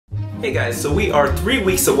Hey guys, so we are 3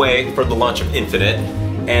 weeks away from the launch of Infinite,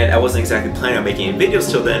 and I wasn't exactly planning on making any videos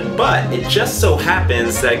till then, but it just so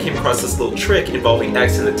happens that I came across this little trick involving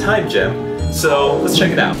X and the time gem, so let's check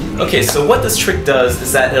it out. Okay, so what this trick does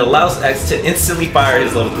is that it allows X to instantly fire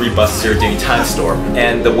his level 3 Buster during Time Storm,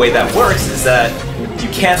 and the way that works is that you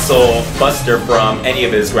cancel Buster from any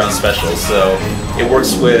of his ground specials, so it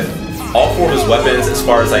works with all 4 of his weapons as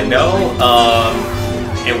far as I know.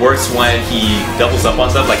 It works when he doubles up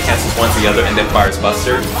on stuff, like cancels one to the other and then fires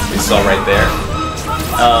Buster, we saw right there.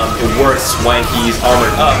 It works when he's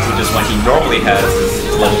armored up, which is when he normally has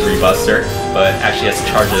his level 3 Buster, but actually has to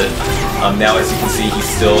charge it. Now as you can see, he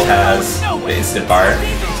still has the instant fire.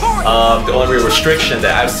 The only real restriction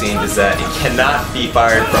that I've seen is that it cannot be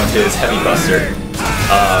fired from his heavy Buster.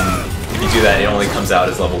 If you do that, it only comes out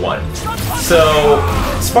as level 1. So,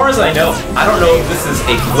 as far as I know, I don't know if this is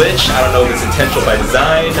a glitch, I don't know if it's intentional by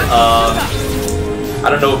design, I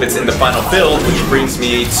don't know if it's in the final build, which brings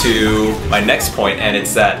me to my next point, and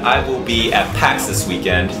it's that I will be at PAX this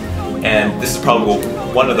weekend, and this is probably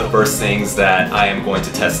one of the first things that I am going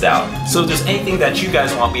to test out. So if there's anything that you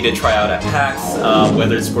guys want me to try out at PAX,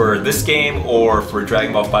 whether it's for this game or for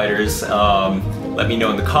Dragon Ball FighterZ, let me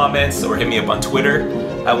know in the comments or hit me up on Twitter.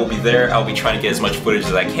 I will be there. I'll be trying to get as much footage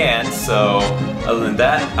as I can. So other than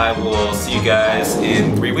that, I will see you guys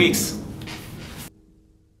in 3 weeks.